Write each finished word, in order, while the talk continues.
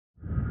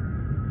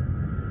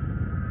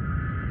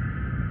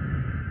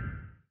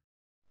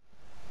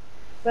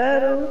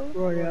Battle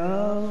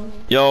Royale.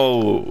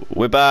 Yo,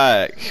 we're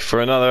back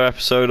for another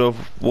episode of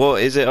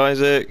what is it,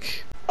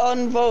 Isaac?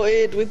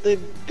 Unvaulted with the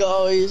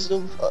guise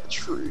of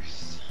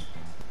truth.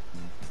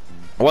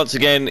 Once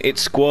again,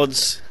 it's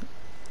squads.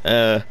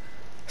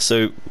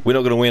 So we're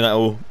not gonna win at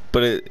all,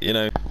 but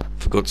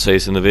forgot to say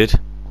this in the vid.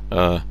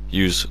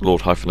 Use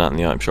Lord Hyphenat in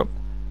the item shop.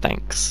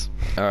 Thanks.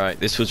 All right,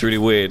 this was really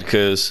weird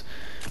because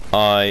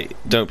I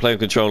don't play a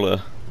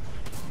controller.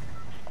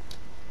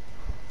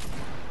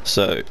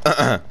 So,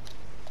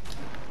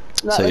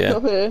 so yeah.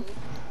 Up here.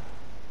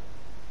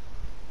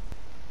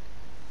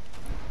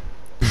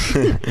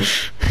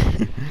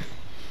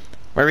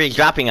 Where are you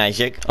dropping,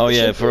 Isaac? Oh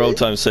yeah, for old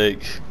time's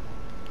sake.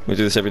 We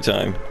do this every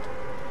time.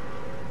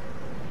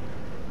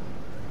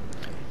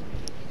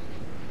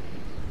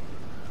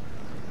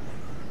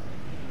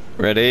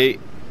 Ready?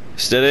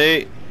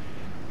 Steady?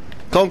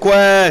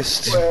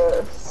 Conquest!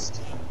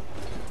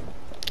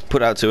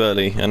 Put out too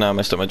early, and now I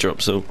messed up my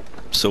drop, so...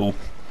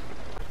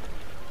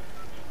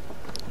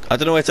 I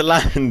don't know where to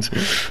land.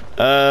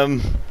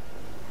 I'm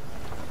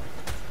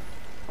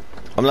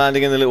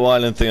landing in the little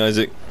island thing,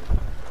 Isaac.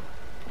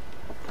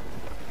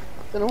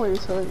 Don't know what you're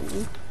telling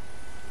me.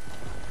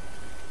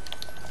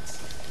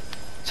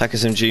 Attack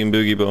SMG and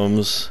boogie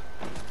bombs.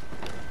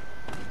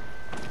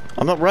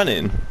 I'm not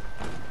running.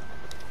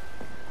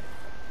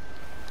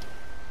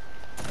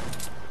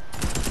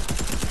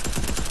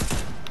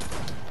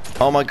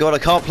 Oh my god, I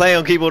can't play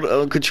on keyboard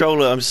on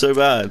controller. I'm so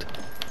bad.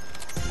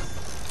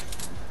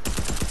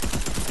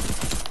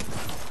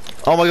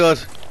 Oh my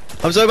god,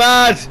 I'm so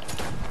bad.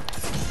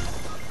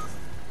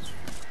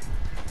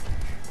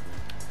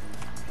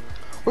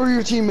 Where are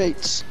your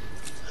teammates?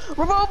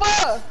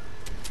 Revolver!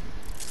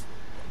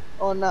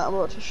 Oh nah, I'm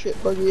about to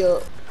shit buggy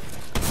up.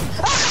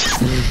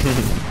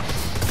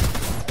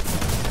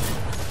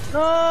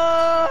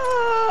 No!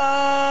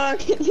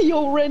 Get the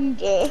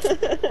render.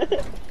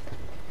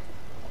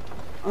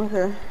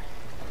 Okay.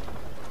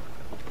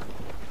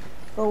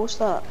 Oh, what's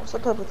that? What's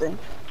that type of thing?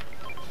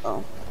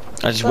 Oh.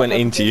 I just went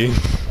into you.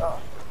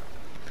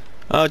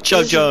 Oh,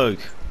 chug.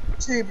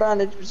 Two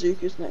bandage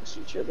bazookas next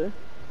to each other.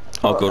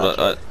 Oh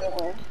god,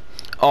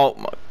 oh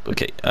my,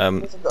 okay,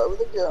 There's a guy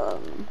with a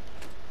gun.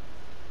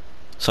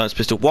 Science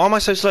pistol. Why am I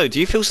so slow? Do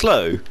you feel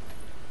slow?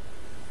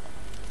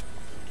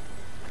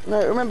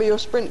 No, remember your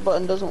sprint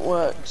button doesn't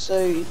work,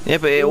 so... Yeah,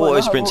 but it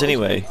auto sprints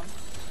anyway.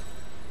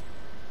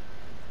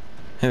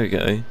 Here we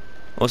go.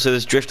 Also,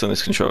 there's drift on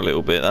this controller a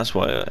little bit, that's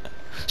why...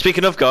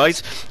 Speaking of,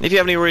 guys, if you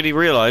haven't already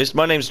realised,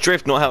 my name's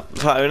Drift, not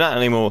Fatonat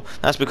anymore.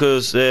 That's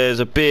because there's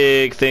a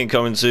big thing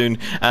coming soon,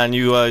 and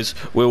you guys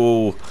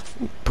will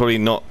probably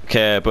not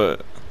care,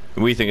 but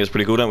we think it's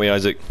pretty cool, don't we,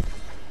 Isaac?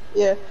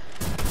 Yeah.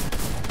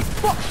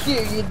 Fuck you,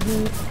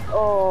 you...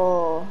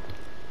 Oh.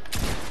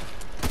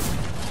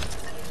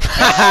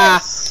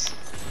 Yes!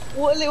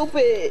 What a little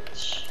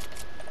bitch.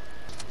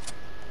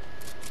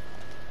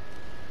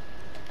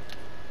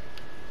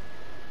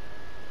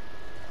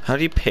 How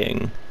do you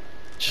ping?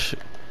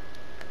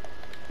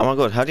 Oh my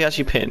god, how do you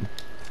actually pin?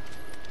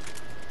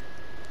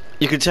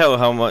 You can tell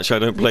how much I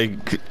don't play.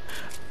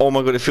 Oh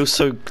my god, it feels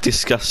so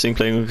disgusting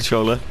playing with a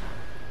controller.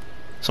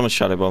 Someone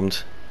shadow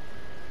bombed.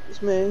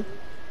 It's me.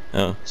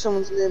 Oh.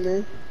 Someone's near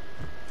me.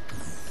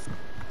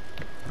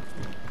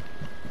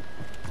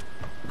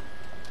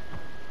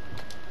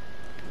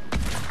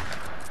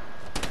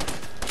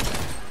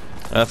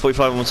 Uh,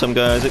 45 on some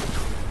guy, Isaac.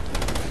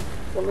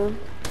 Come on.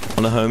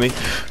 On a homie.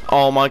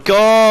 Oh my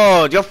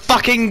god, you're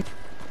fucking...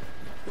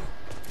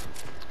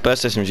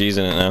 Burst SMG's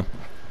in it now.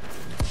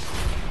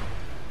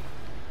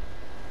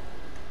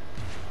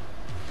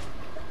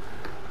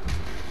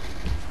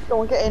 Go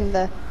on, get in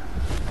there.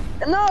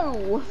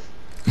 No!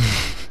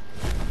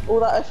 All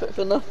that effort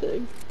for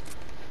nothing.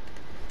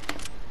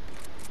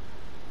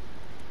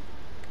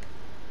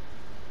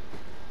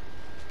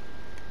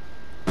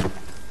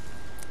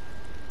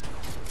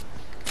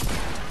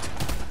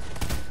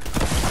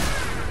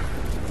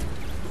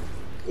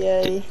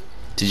 Yay.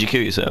 Did you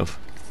kill yourself?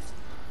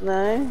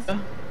 No.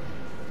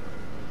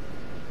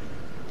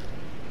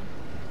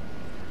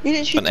 You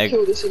didn't shoot to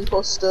kill this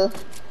imposter.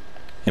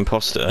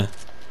 Imposter?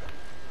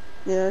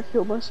 Yeah, I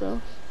killed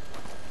myself.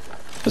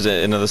 Was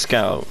it another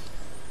scout?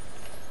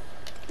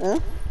 Huh?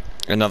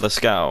 Another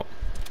scout?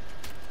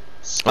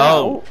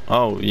 Scout?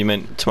 Oh, you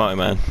meant Tomato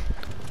Man.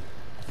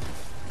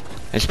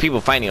 There's people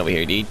fighting over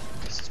here, dude.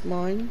 This is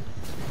mine.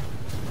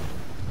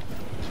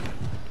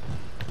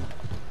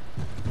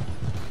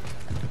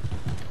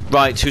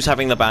 Right, who's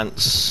having the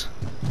bants?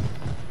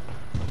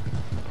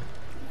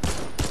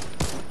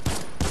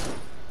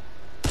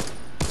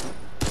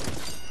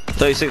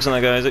 $36 on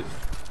that guy, Isaac.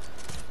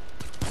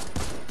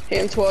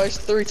 Hit him twice,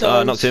 3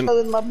 times. Knocked him.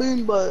 With my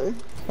boom bow.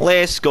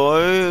 Let's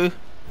go.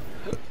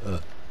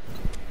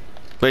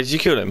 Wait, did you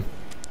kill him?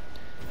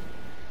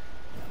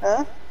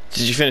 Huh?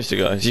 Did you finish the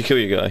guy? Did you kill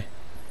your guy?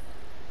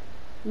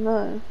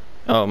 No.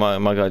 Oh,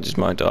 my guy just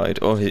might died,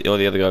 or the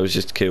other guy was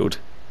just killed.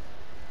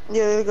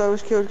 Yeah, the guy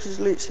was killed because his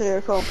loot's here.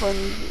 I can't find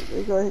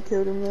the guy who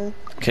killed him there.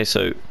 Okay,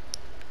 so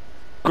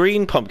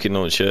green pumpkin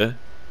launcher,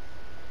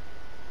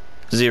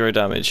 0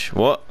 damage.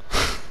 What?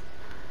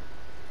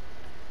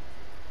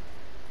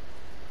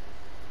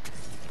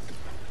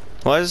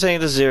 Why is it saying it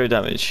does 0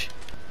 damage?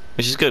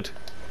 Which is good.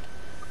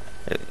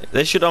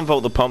 They should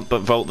unvault the pump but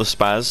vault the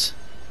spaz.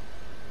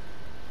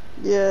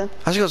 Yeah.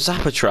 How's it got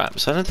zapper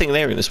traps? I don't think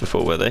they were in this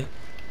before, were they?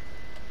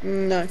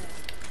 No.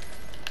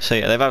 So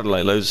yeah, they've added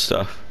like loads of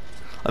stuff.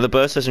 And the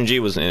burst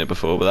SMG wasn't in it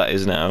before, but that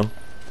is now.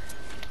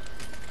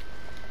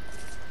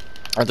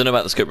 I don't know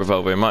about the scope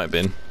revolver, it might have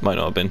been, might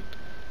not have been.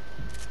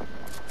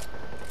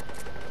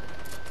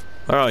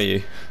 Where are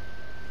you?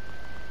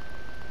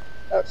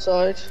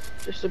 Outside.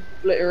 Just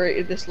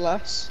obliterated this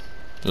lass.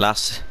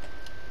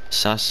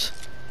 Sass.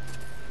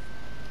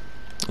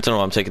 I don't know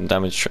why I'm taking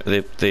damage,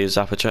 the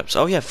zapper traps.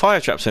 Oh yeah,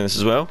 fire traps in this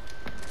as well.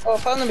 Oh, I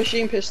found the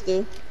machine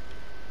pistol.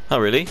 Oh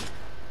really?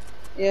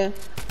 Yeah.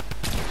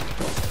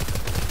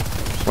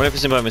 What if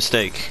it's in by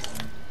mistake?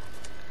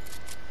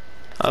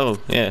 Oh,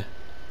 yeah.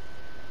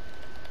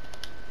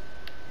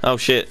 Oh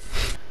shit.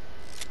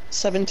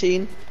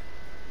 17.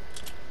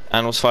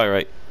 And what's fire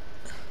rate?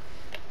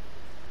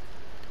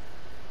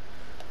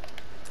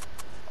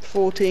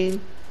 14.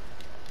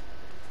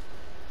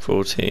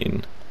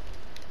 14.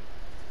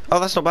 Oh,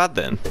 that's not bad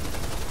then.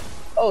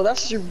 Oh,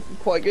 that's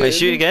quite good. Wait,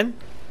 shoot again?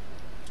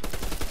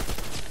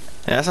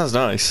 Yeah, that sounds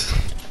nice.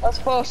 That's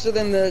faster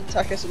than the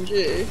TAC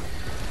SMG.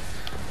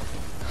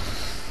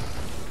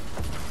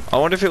 I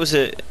wonder if it was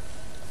a...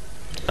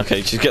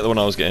 Okay, just get the one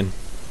I was getting.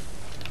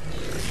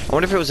 I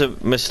wonder if it was a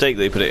mistake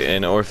they put it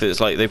in, or if it's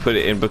like they put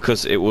it in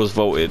because it was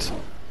vaulted.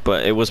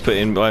 But it was put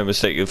in by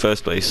mistake in the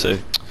first place, so...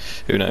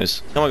 Who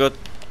knows? Oh my god.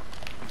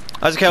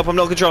 Isaac, help, I'm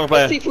not a controller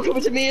player. There's people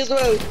coming to me as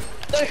well.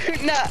 No,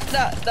 nah.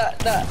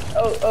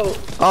 Oh.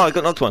 Oh, I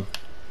got knocked one.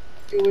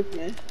 You're with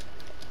me.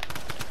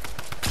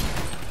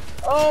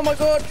 Oh my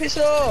god, piss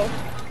off!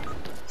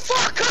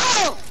 Fuck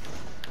off!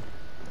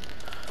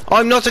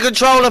 I'm not a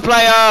controller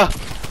player!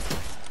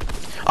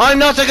 I'm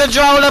not a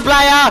controller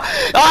player!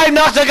 I'm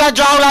not a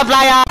controller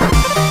player!